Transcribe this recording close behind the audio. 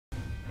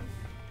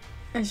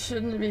I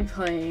shouldn't be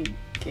playing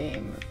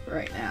game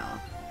right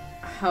now.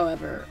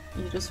 However,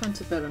 you just went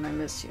to bed and I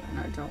miss you and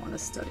I don't want to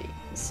study.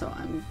 So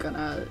I'm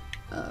gonna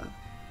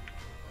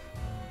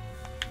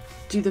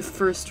do the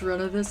first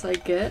run of this I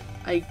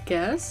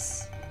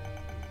guess.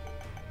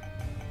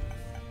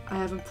 I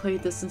haven't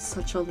played this in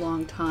such a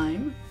long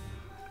time.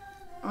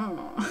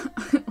 Oh,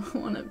 I don't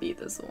want to beat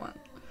this one.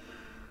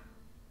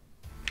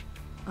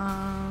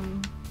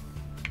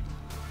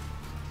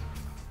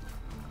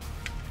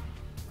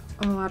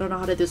 Oh, I don't know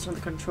how to do this on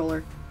the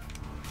controller.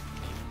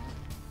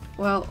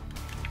 Well,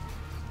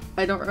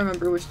 I don't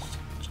remember which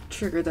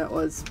trigger that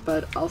was,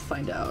 but I'll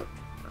find out.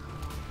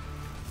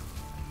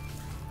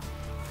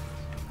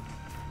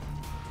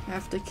 I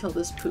have to kill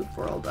this poop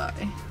or I'll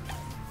die.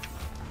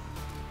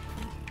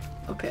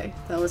 Okay,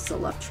 that was the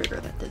left trigger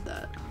that did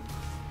that.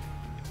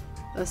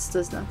 This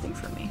does nothing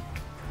for me.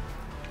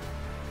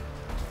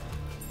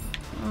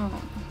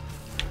 Oh.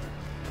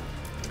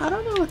 I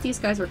don't know what these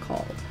guys are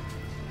called.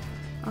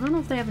 I don't know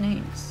if they have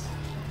names.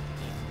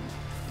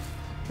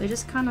 They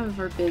just kind of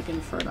are big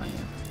and fart on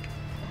you.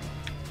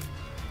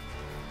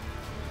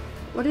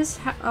 What is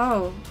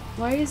oh,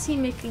 why is he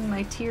making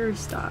my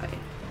tears die?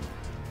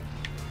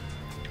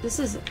 This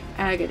is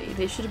agony.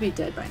 They should be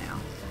dead by now.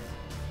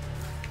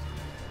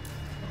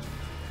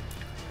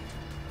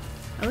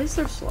 At least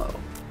they're slow.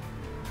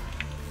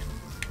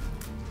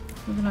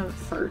 I'm gonna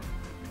fart.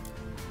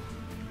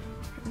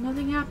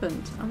 Nothing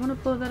happened. I want to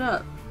blow that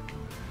up.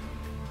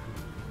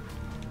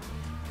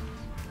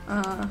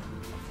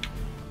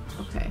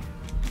 Okay.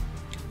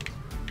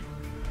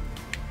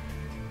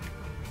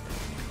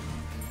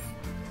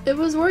 It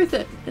was worth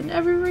it in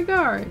every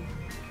regard.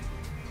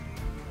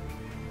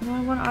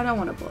 No, I don't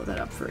want to blow that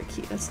up for a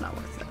key. That's not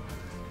worth it.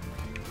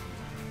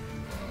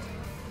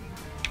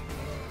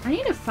 I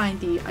need to find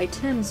the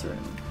items room.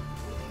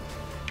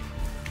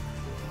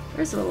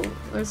 There's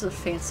a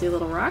fancy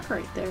little rock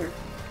right there.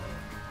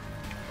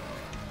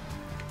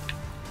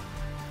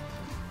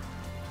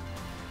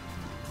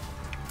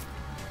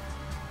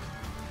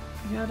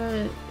 I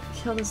gotta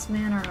kill this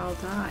man or I'll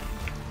die.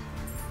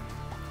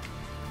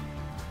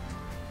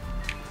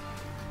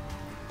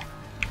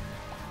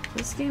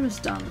 This game is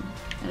dumb,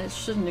 and it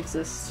shouldn't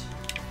exist.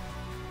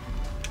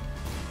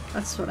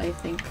 That's what I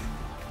think.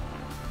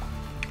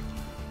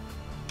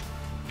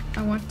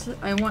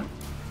 I want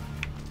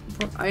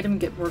item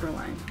get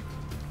borderline.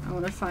 I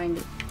want to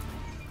find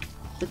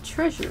the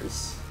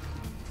treasures.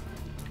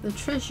 The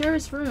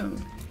treasures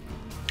room.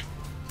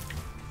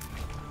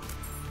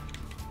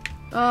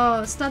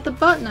 Oh, it's not the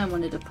button I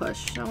wanted to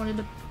push. I wanted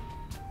to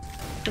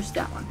push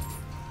that one.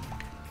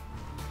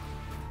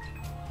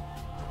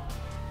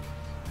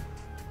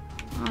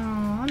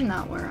 Oh, I'm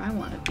not where I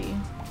want to be.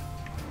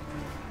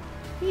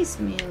 These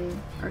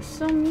men are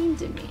so mean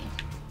to me.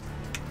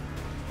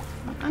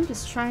 I'm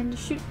just trying to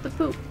shoot the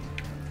poop.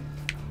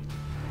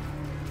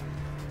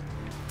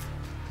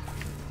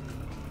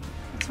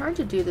 It's hard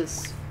to do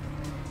this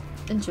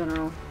in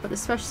general, but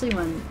especially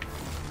when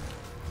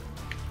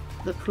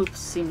the poops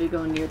seem to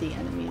go near the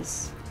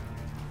enemies.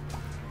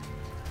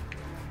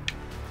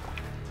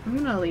 I'm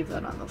gonna leave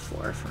that on the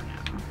floor for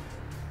now.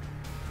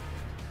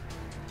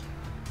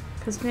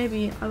 Because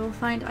maybe I will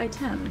find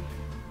item.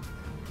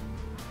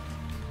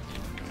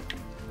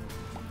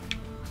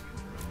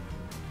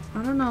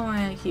 I don't know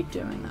why I keep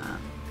doing that.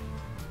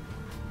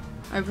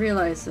 I've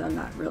realized that I'm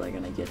not really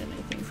gonna get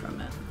anything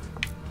from it.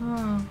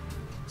 Oh,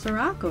 there's a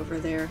rock over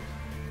there.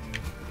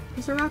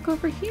 There's a rock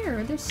over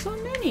here. There's so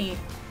many.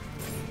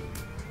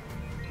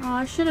 Oh,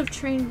 I should have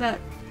trained that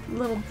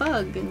little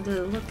bug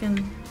into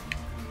looking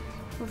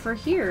over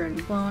here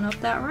and blowing up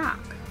that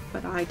rock.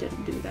 But I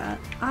didn't do that.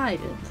 I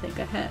didn't think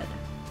ahead.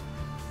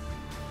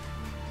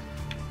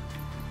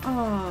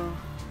 Oh,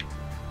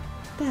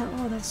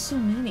 that's so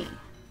many.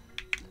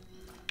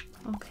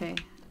 Okay.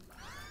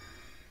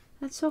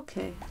 That's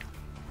okay.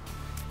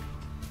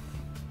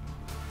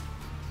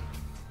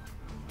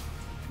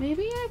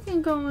 Maybe I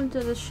can go into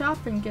the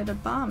shop and get a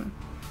bomb.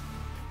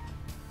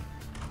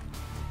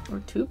 Or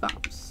 2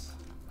 bombs.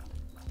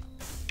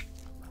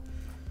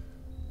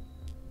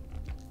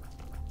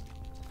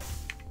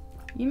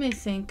 You may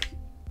think,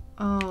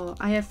 oh,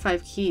 I have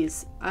 5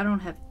 keys. I don't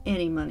have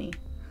any money.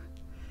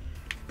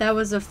 That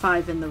was a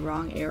 5 in the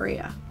wrong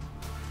area.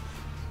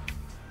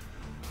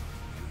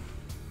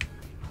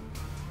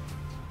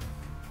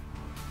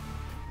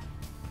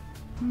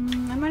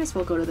 I might as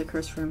well go to the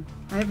curse room.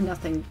 I have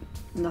nothing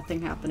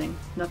happening.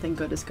 Nothing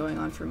good is going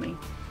on for me.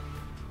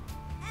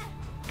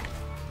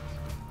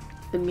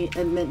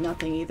 It meant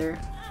nothing either.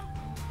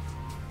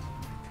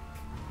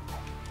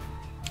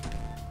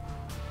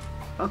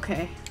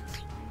 Okay.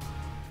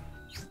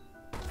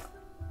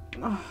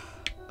 Oh,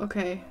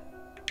 okay.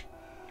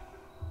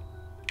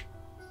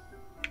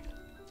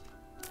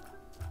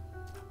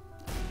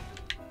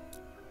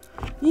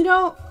 You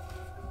know,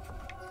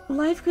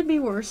 life could be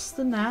worse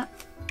than that.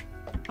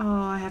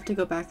 Oh, I have to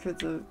go back through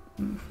the...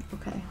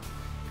 okay.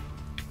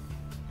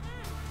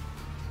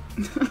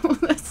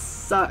 That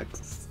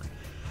sucks.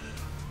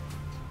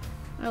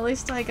 At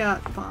least I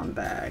got bomb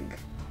bag.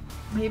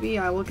 Maybe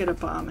I will get a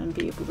bomb and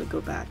be able to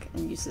go back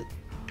and use it.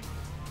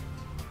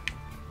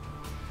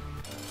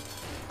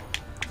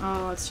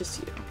 Oh, it's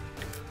just you.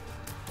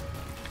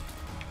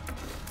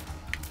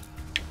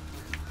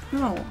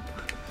 No.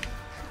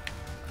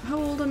 How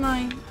old am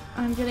I?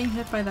 I'm getting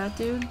hit by that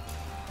dude.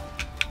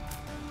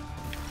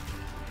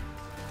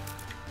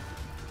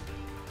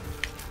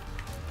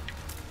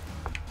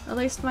 At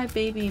least my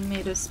baby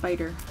made a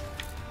spider.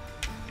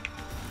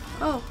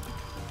 Oh,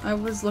 I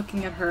was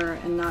looking at her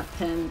and not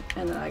Pin,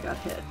 and then I got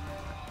hit.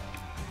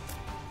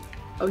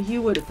 Oh,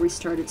 you would have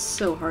restarted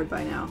so hard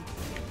by now.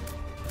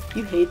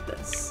 You hate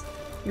this.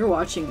 You're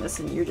watching this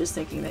and you're just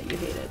thinking that you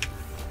hate it.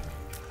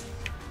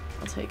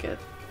 I'll take it.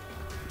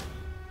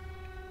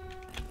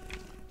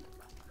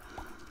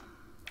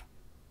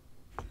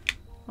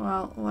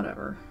 Well,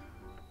 whatever.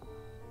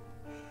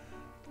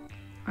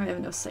 I have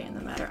no say in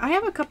the matter. I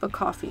have a cup of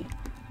coffee.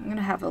 I'm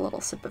gonna have a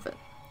little sip of it.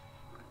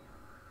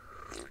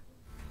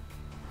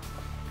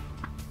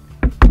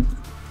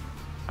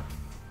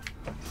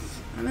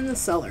 I'm in the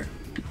cellar.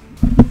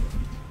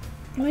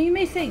 Well, you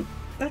may think,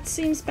 that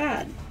seems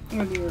bad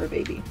when you were a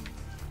baby.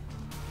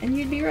 And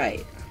you'd be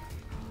right.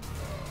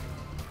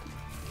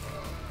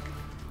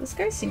 This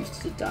guy seems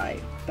to die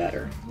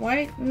better.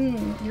 Why?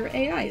 Your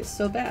AI is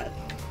so bad.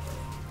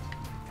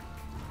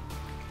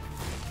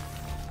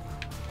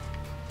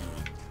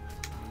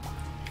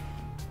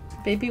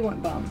 Baby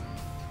want bomb.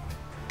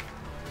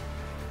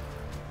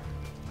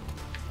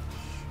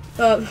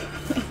 Oh.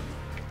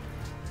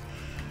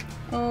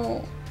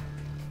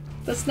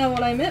 That's not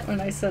what I meant when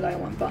I said I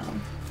want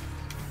bomb.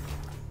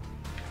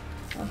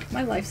 Oh,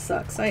 my life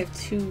sucks. I have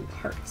 2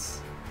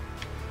 hearts.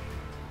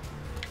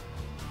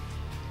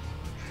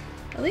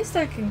 At least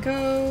I can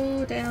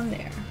go down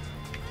there.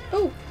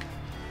 Oh!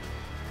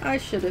 I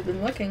should have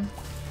been looking.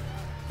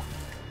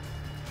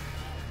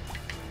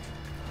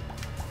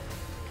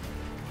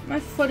 My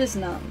foot is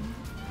numb.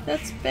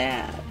 That's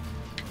bad.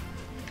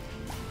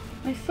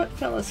 My foot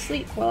fell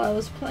asleep while I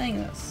was playing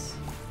this.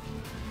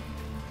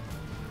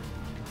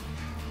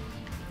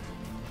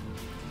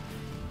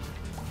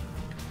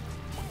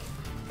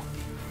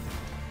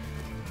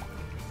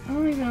 I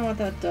don't even know what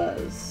that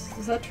does.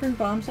 Does that turn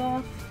bombs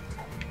off?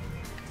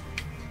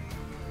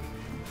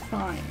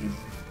 Fine.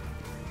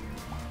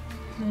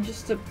 I'm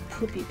just a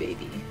poopy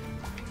baby.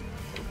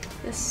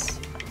 This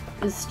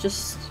is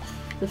just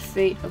the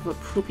fate of a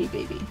poopy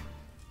baby.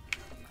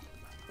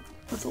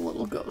 With a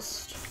little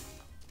ghost.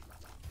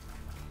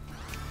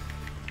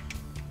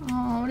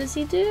 Oh, what does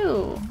he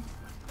do?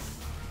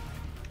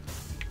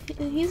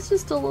 He's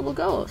just a little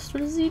ghost. What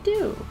does he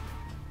do?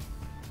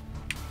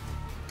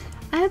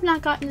 I have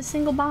not gotten a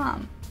single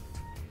bomb.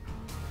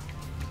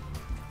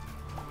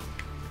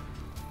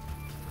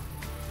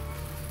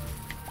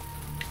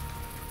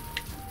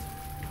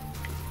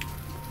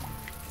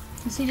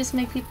 Does he just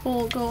make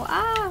people go,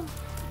 ah?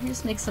 He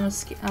just makes them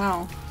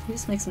ow. He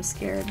just makes them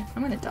scared.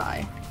 I'm gonna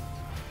die.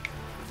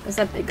 There's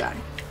that big guy.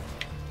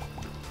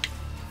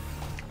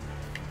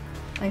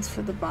 Thanks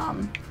for the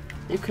bomb.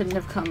 It couldn't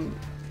have come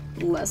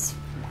less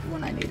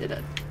when I needed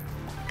it.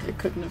 It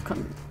couldn't have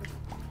come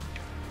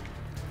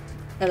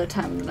at a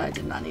time that I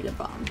did not need a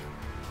bomb.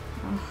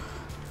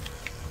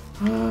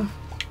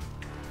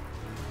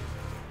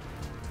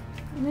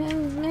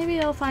 Maybe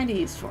I'll find a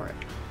use for it.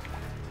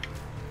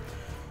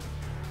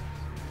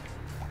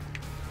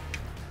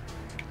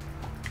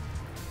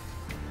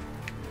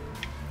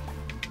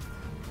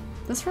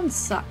 This run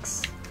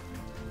sucks.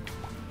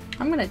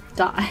 I'm gonna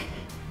die.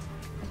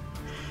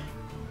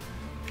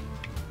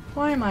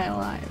 Why am I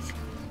alive?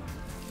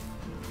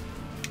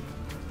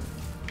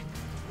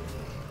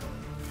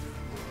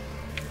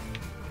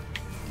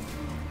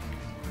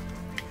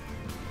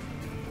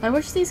 I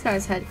wish these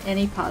guys had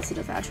any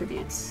positive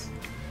attributes.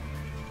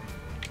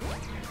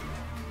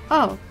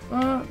 Oh,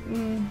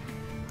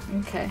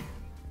 okay.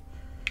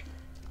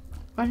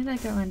 Why did I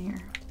go in here?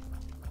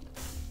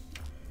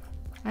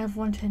 I have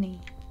 1 penny.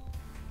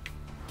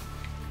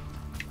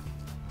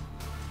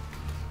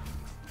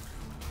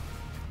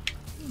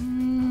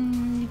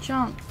 You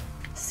jump.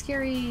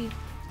 Scary.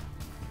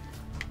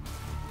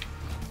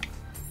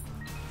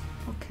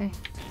 Okay.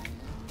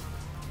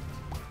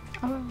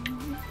 Oh,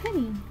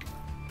 penny.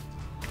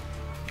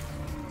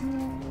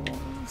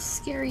 Oh,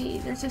 scary.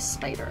 There's a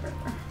spider.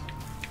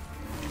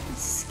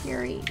 It's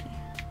scary.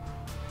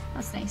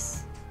 That's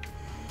nice.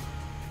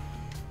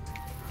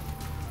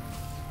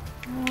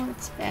 Oh,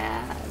 it's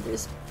bad.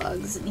 There's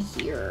bugs in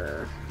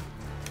here.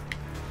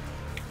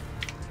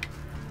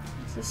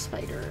 There's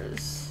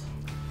spiders.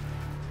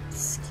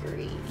 It's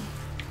scary.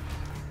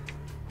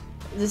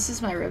 This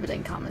is my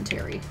riveting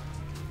commentary.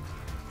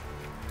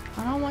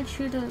 I don't want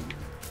you to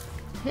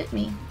hit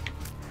me.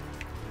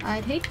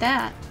 I'd hate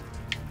that.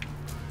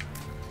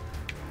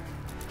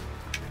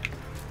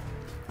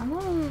 I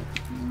don't...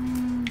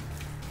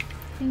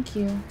 thank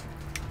you.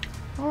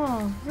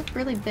 Oh, you're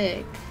really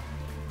big.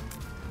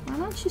 Why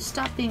don't you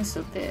stop being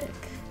so big?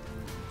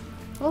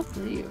 Both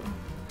of you.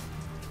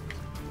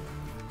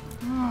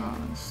 Oh,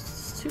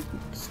 it's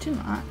too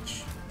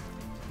much.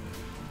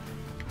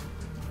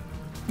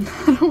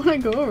 I don't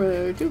want to go over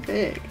there. They're too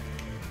big.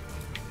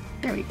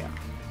 There we go.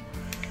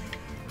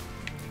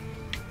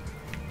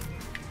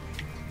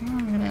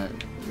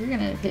 You're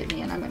gonna hit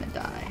me and I'm gonna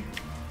die.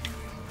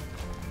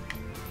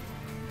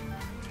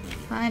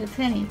 Find a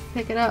penny.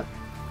 Pick it up.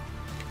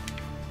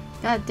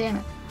 God damn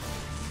it.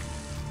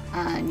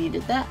 I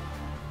needed that.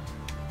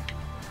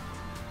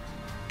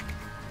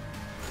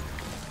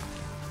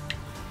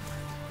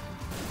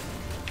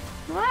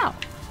 Wow.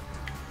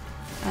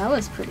 That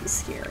was pretty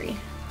scary.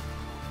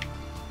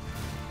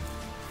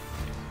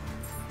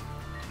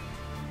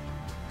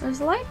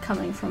 There's light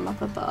coming from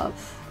up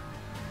above.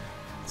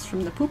 It's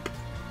from the poop.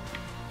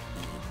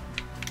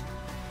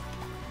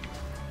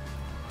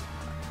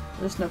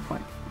 There's no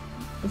point.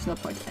 There's no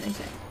point to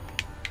anything.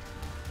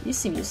 You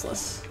seem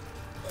useless.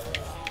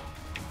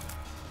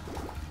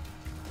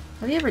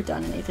 Have you ever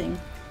done anything?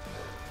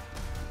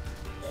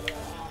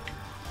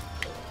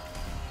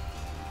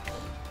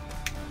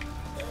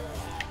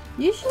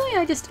 Usually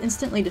I just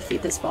instantly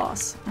defeat this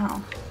boss.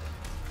 Oh.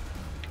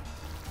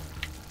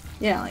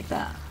 Yeah, like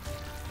that.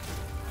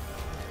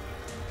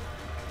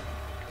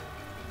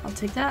 I'll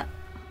take that.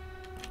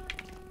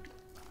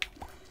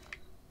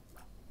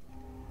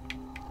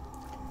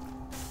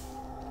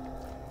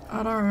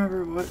 I don't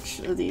remember which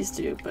of these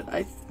do, but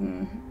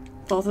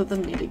both of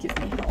them need to give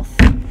me health.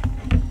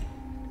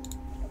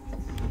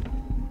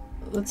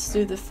 Let's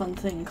do the fun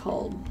thing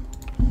called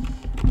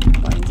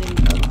Binding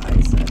of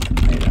Isaac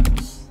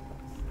items.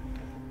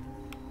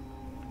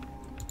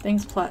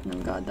 Thanks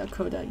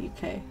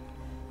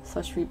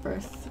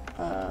platinumgod.co.uk/rebirth.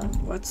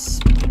 What's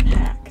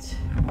hacked?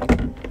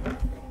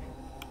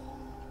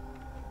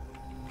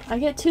 I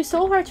get 2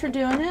 soul hearts for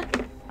doing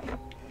it.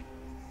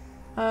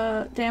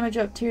 Damage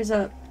up, tears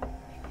up.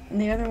 And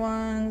the other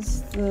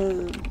ones,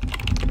 the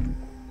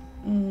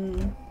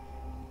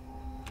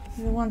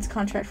one's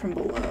contract from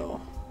below.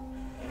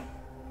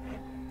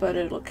 But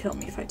it'll kill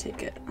me if I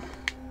take it.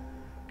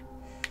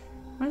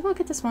 Might as well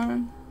get this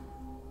one.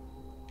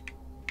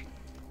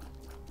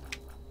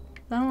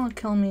 That one will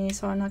kill me,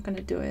 so I'm not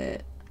gonna do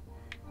it.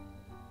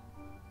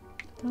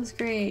 That was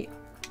great.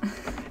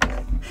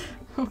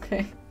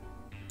 Okay.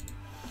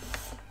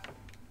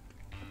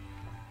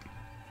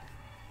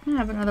 I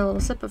have another little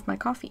sip of my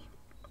coffee.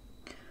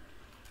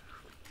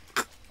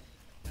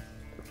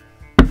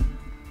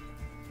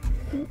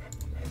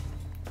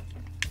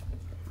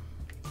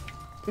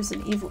 There's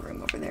an evil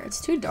room over there. It's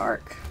too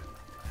dark.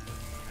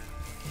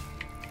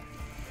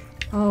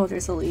 Oh,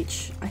 there's a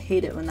leech. I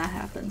hate it when that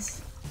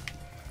happens.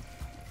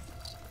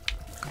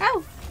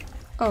 Ow!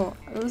 Oh,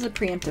 it was a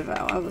preemptive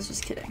ow. I was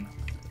just kidding.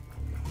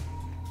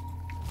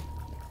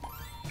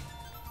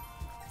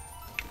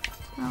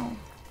 Ow.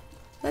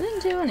 That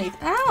didn't do anything.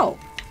 Ow!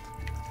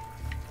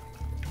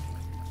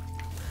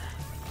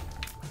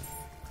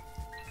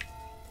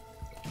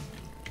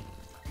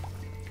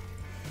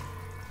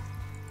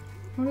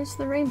 What does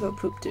the rainbow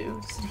poop do?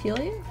 Does it heal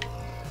you?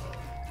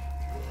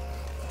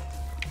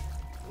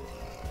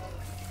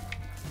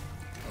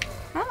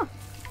 Oh.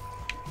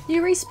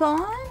 You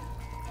respawn?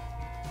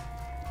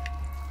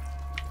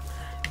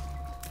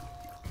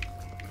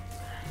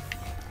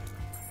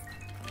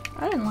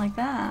 I didn't like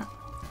that.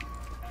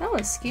 That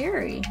was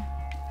scary.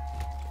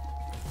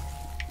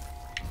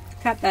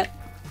 Cut that.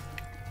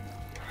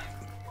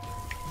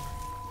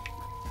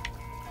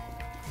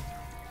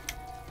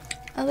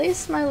 At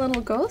least my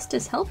little ghost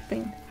is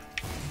helping.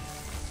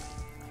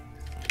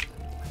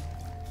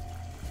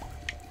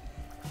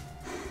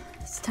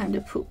 It's time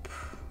to poop.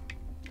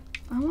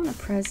 I want a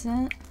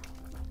present.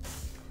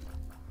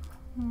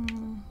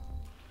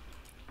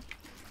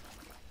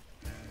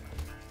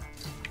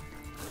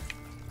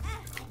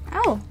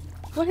 Ow!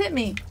 What hit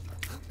me?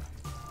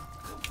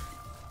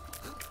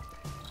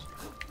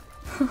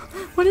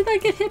 What did I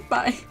get hit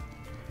by?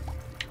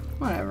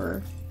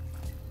 Whatever.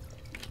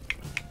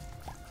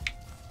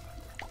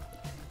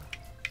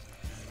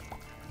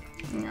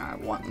 I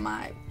want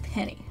my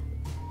penny.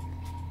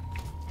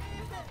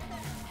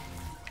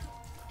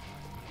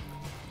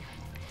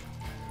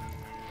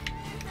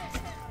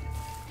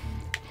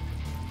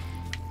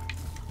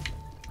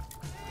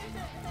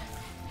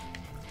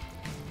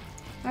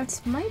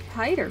 That's my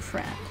Piter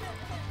friend.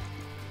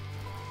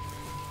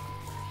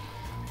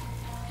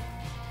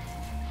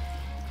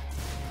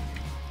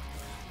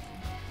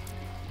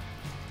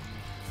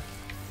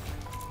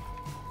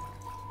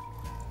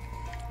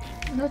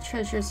 No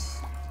treasures.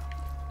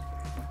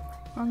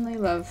 Only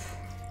love.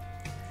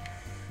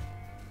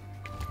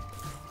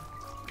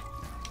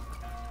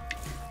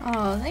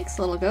 Oh, thanks,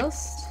 little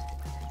ghost.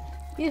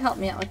 You helped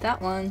me out with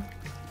that one.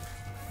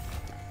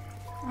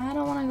 I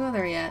don't want to go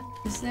there yet.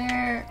 Is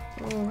there...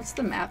 Oh, what's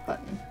the map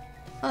button?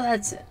 Oh,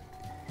 that's it.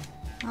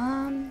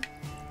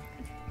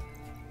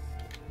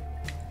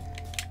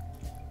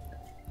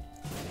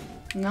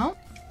 Nope.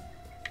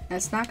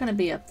 It's not gonna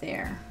be up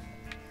there.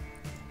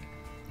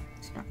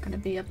 It's not gonna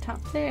be up top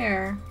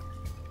there.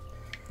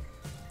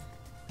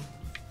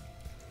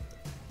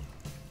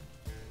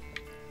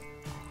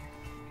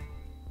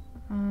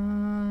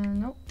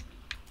 Nope.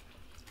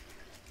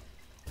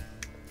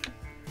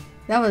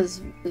 That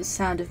was the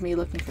sound of me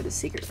looking for the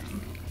secret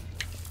room.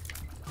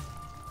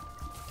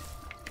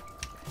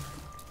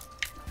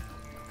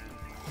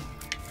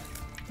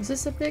 Is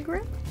this a big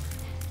room?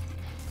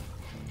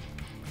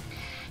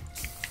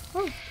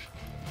 Oh.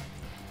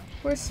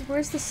 Where's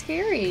the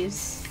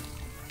scaries?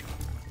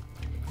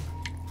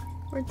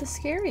 Where'd the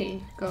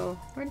scary go?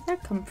 Where did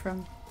that come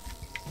from?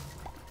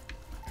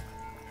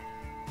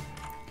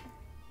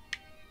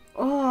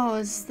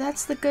 Oh,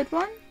 that's the good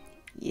one?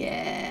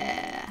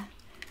 Yeah.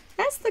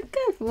 That's the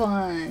good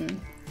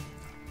one.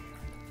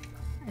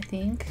 I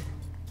think.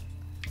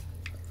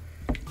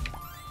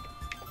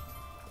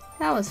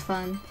 That was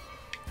fun.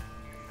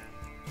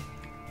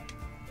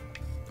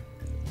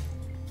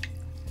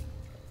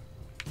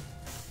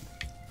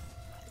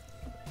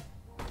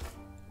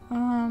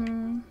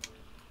 I'm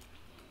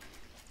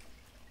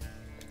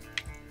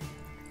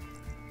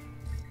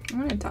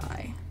gonna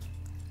die.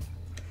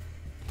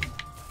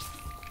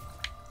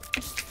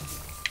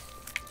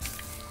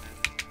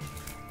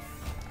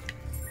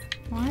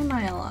 Why am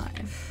I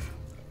alive?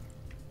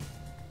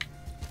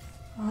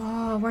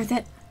 Oh, worth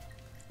it.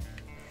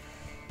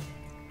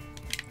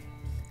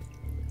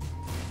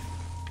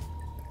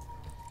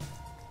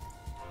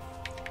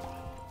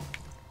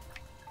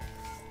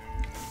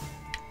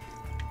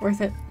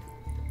 Worth it.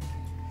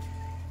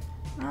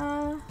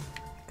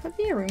 Could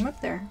be a room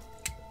up there.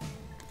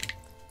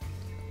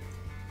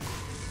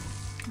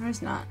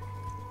 There's not.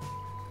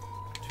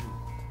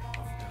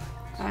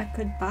 I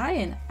could buy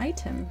an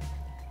item.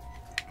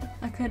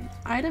 I could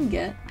item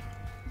get.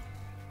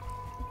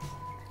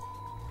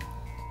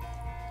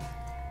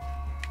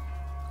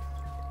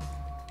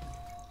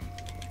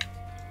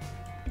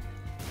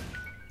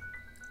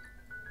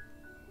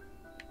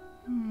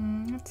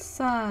 That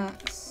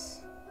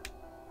sucks.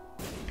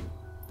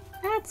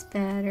 That's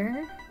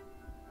better.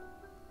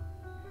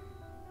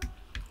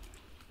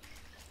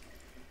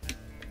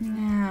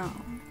 Now.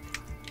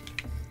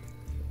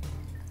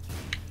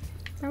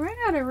 I ran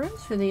out of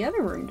rooms for the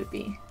other room to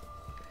be.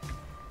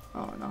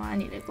 Oh no, I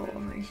need to go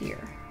over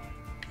here.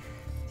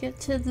 Get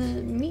to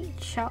the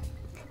meat shop.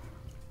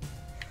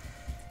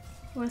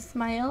 With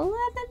my 11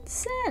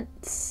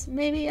 cents.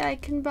 Maybe I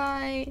can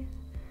buy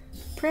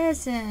a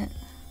present.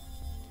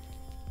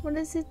 What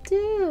does it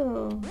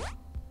do?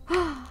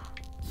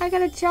 I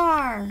got a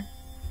jar.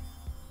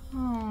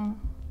 Oh.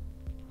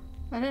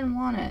 I didn't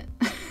want it.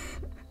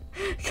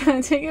 Can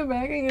I take it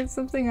back and get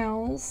something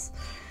else?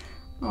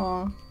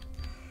 Oh.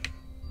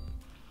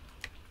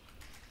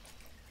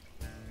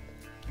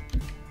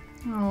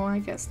 Oh, I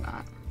guess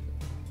not.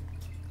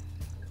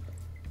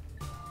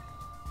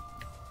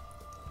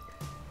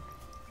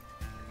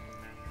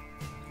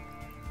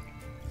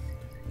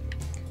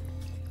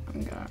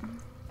 I'm gonna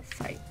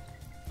fight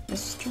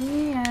Mr.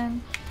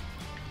 Man.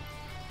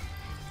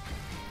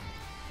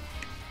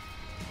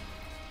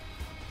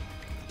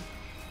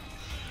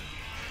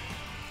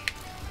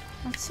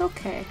 That's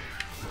okay.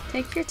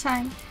 Take your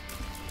time.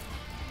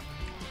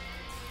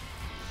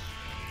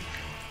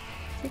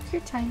 Take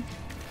your time.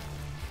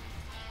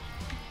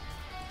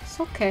 It's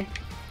okay.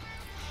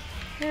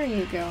 There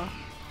you go.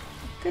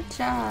 Good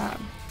job.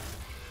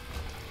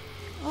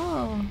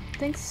 Oh,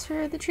 thanks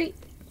for the treat.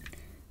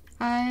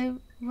 I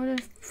would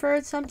have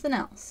preferred something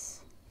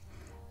else.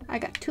 I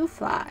got 2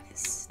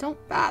 flies. Don't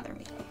bother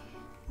me.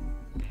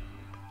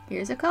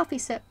 Here's a coffee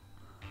sip.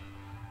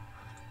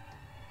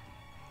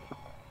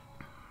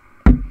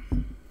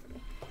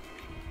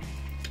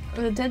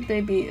 The dead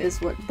baby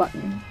is what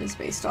Button is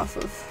based off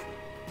of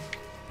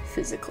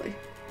physically.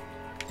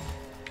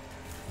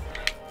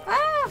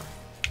 Ah!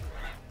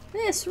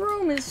 This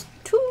room is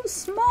too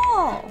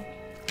small!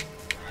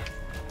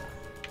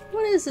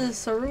 What is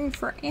this, a room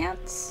for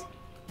ants?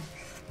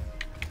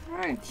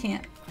 I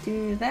can't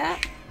do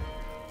that.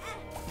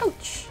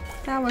 Ouch!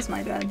 That was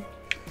my bad.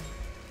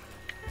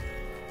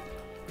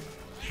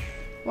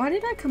 Why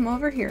did I come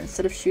over here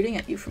instead of shooting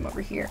at you from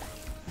over here?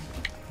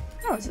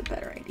 That was a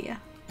better idea.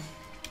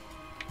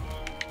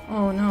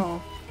 Oh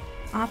no.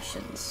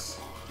 Options.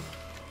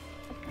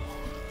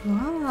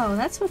 Wow,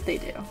 that's what they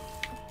do.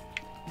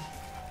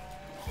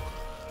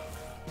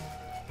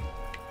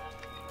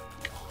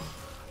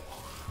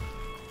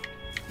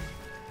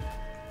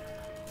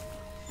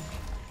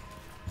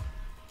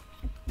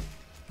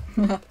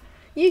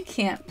 You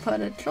can't put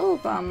a troll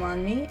bomb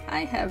on me.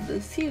 I have the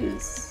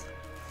fuse.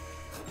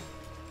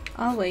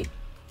 I'll wait.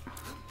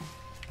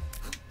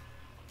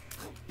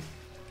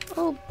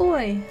 Oh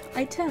boy,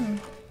 item.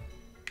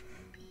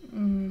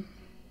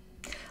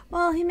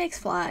 Well, he makes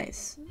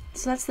flies,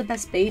 so that's the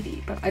best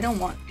baby, but I don't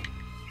want...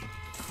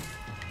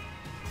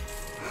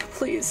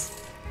 Please.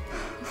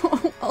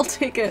 I'll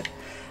take it.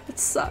 It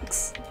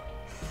sucks.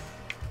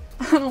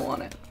 I don't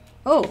want it.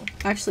 Oh,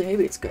 actually,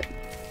 maybe it's good.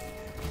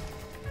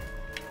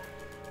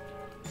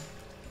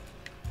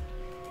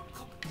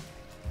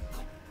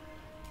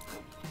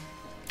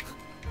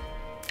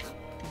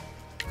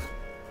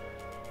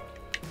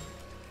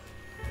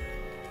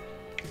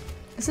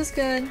 This is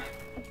good.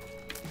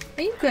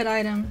 Are you good,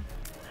 item?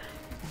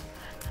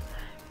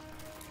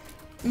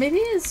 Maybe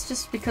it's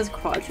just because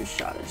quadra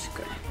shot is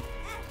good.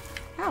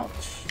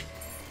 Ouch.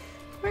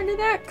 Where did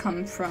that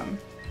come from?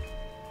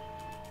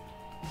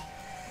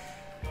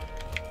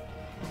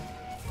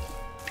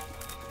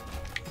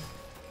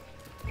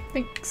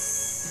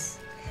 Thanks.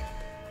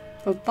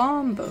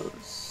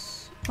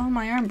 Bombos. Oh,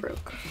 my arm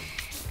broke.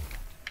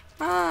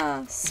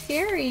 Ah,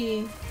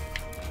 scary.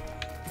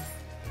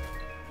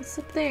 What's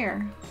up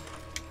there?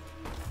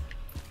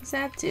 What's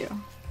that do?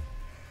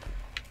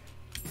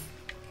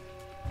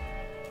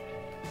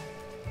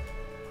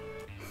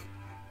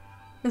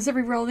 Does it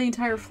re-roll the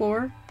entire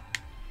floor?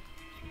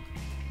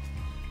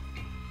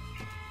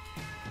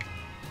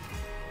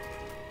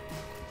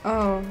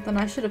 Oh, then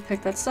I should have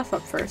picked that stuff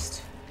up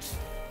first.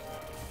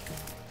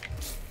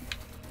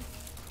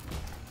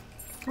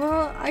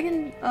 Well, I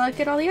can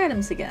get all the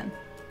items again.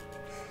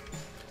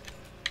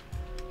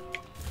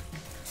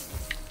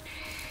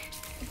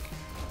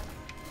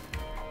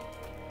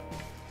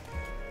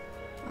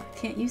 I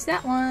can't use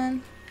that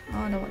one. Oh,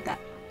 I don't want that.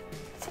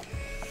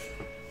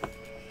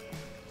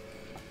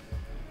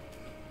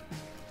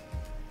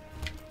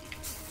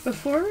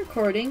 Before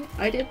recording,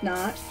 I did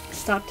not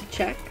stop to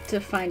check to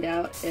find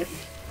out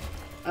if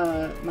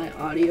my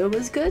audio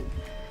was good.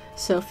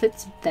 So if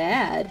it's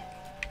bad,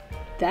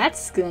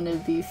 that's gonna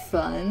be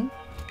fun.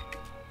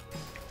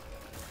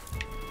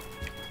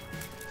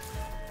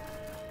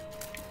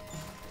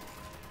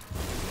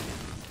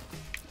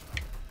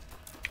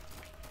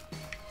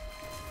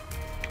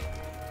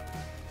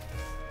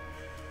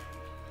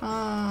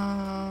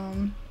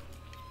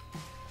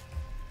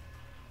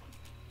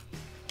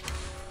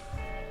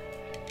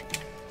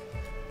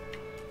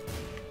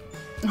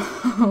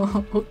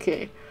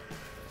 Okay.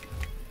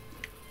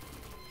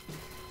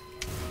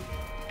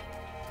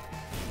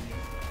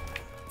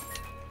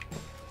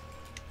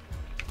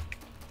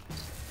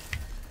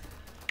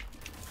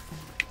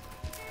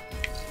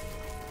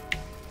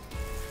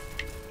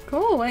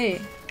 Go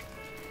away.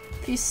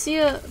 If you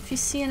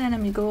see an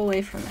enemy, go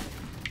away from it.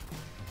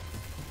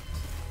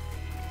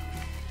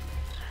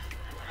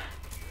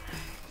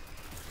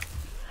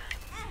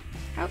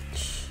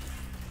 Ouch.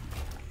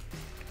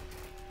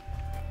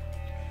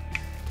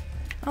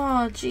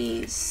 Oh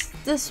jeez,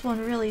 this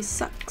one really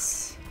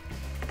sucks.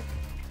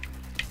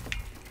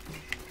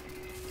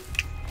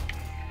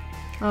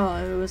 Oh,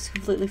 it was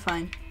completely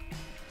fine.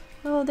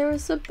 Oh, there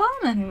was a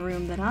bomb in a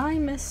room that I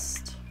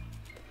missed.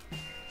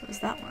 What was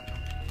that one?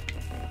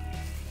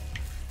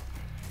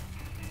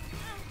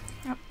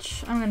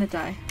 Ouch, I'm gonna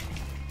die.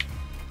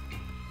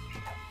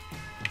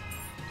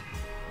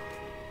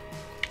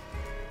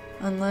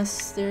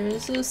 Unless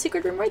there's a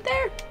secret room right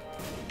there?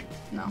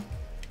 No.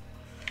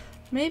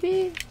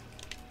 Maybe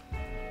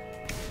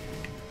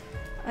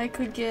I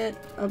could get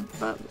a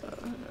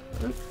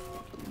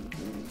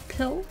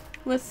pill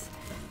with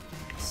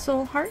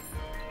soul heart?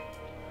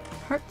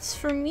 Hearts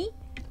for me?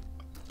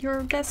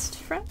 Your best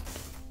friend?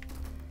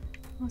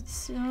 Oh,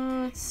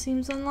 it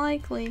seems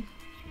unlikely.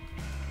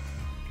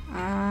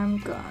 I'm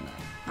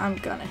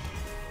gonna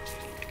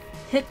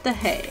hit the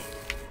hay.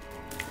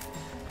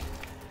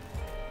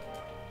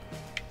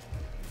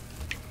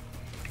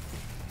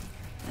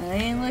 It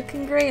ain't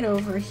looking great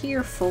over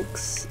here,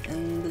 folks,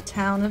 in the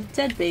town of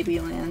Dead Baby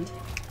Land.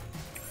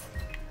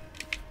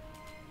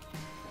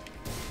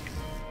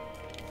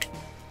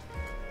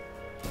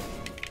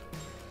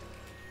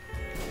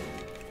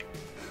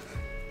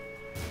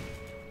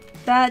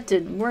 That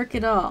didn't work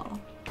at all.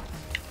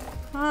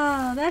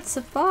 Ah, that's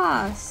a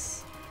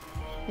boss.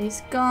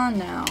 He's gone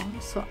now,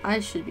 so I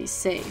should be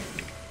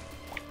safe.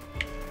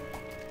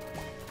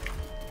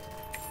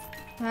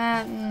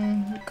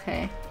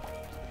 Okay.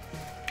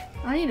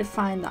 I need to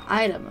find the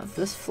item of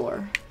this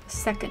floor. The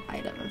second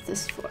item of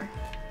this floor.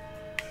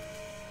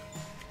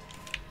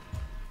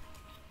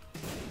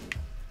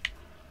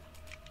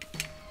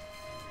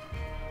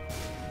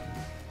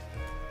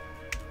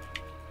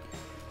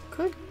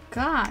 Good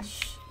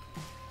gosh.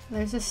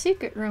 There's a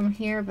secret room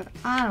here, but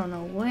I don't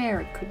know where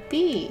it could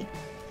be.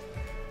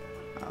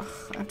 Ugh,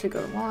 I have to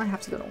go to one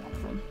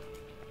of them.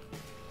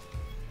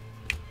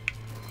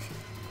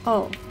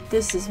 Oh,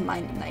 this is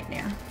my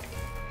nightmare.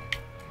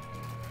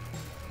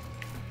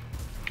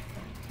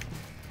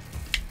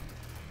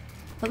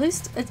 At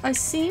least I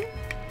seem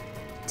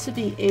to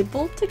be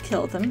able to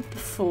kill them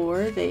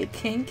before they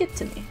can get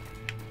to me.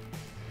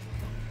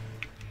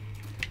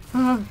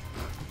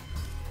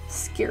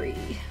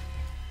 Scary.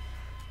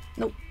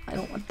 Nope, I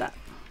don't want that.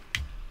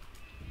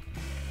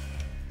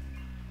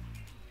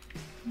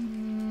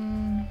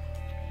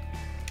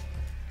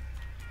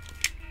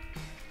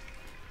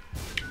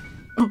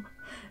 Oh,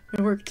 it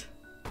worked.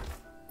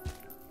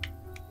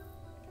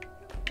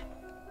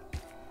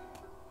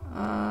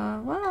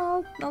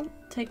 Well, I'll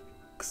take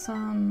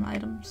some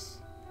items.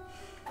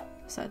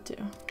 What's that do?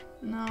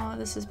 No,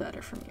 this is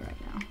better for me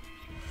right now.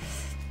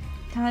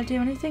 Can I do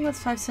anything with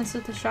 5 cents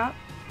at the shop?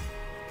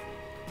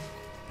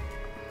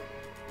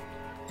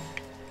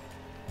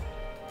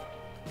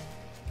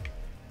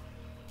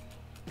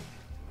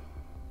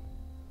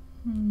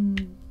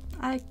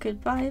 I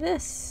could buy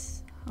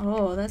this.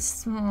 Oh,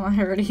 that's... Oh, I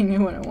already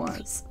knew what it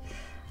was.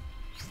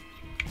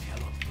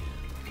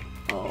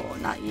 Oh,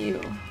 not you.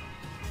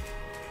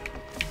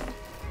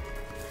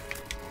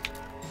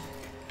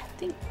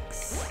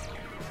 Thanks.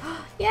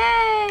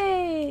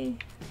 Yay!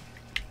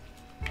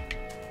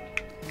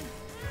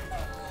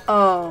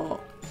 Oh.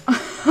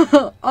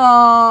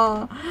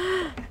 Oh.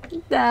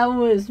 That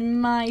was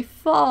my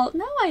fault.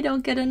 Now I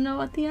don't get to know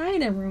what the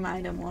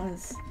item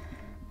was.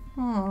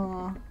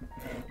 Oh.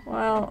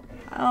 Well,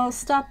 I'll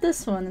stop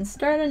this one and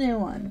start a new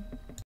one.